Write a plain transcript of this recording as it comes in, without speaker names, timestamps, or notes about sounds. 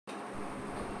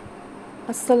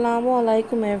Assalamu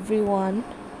alaikum everyone.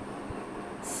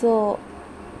 So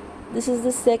this is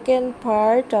the second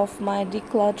part of my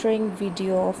decluttering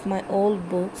video of my old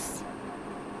books.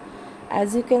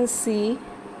 As you can see,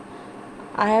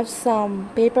 I have some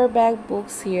paperback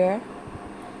books here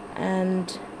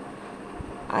and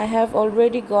I have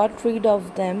already got rid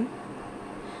of them.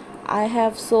 I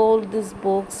have sold these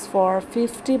books for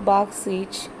 50 bucks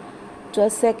each to a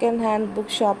second-hand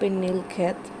bookshop in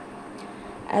Nilkhet.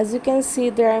 As you can see,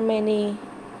 there are many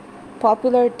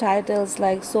popular titles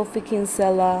like Sophie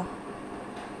Kinsella,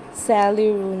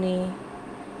 Sally Rooney,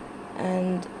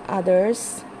 and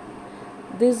others.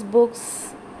 These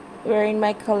books were in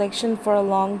my collection for a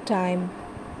long time,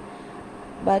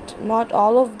 but not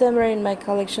all of them were in my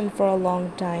collection for a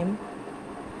long time.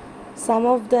 Some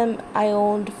of them I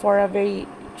owned for a very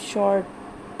short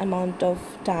amount of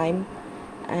time,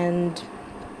 and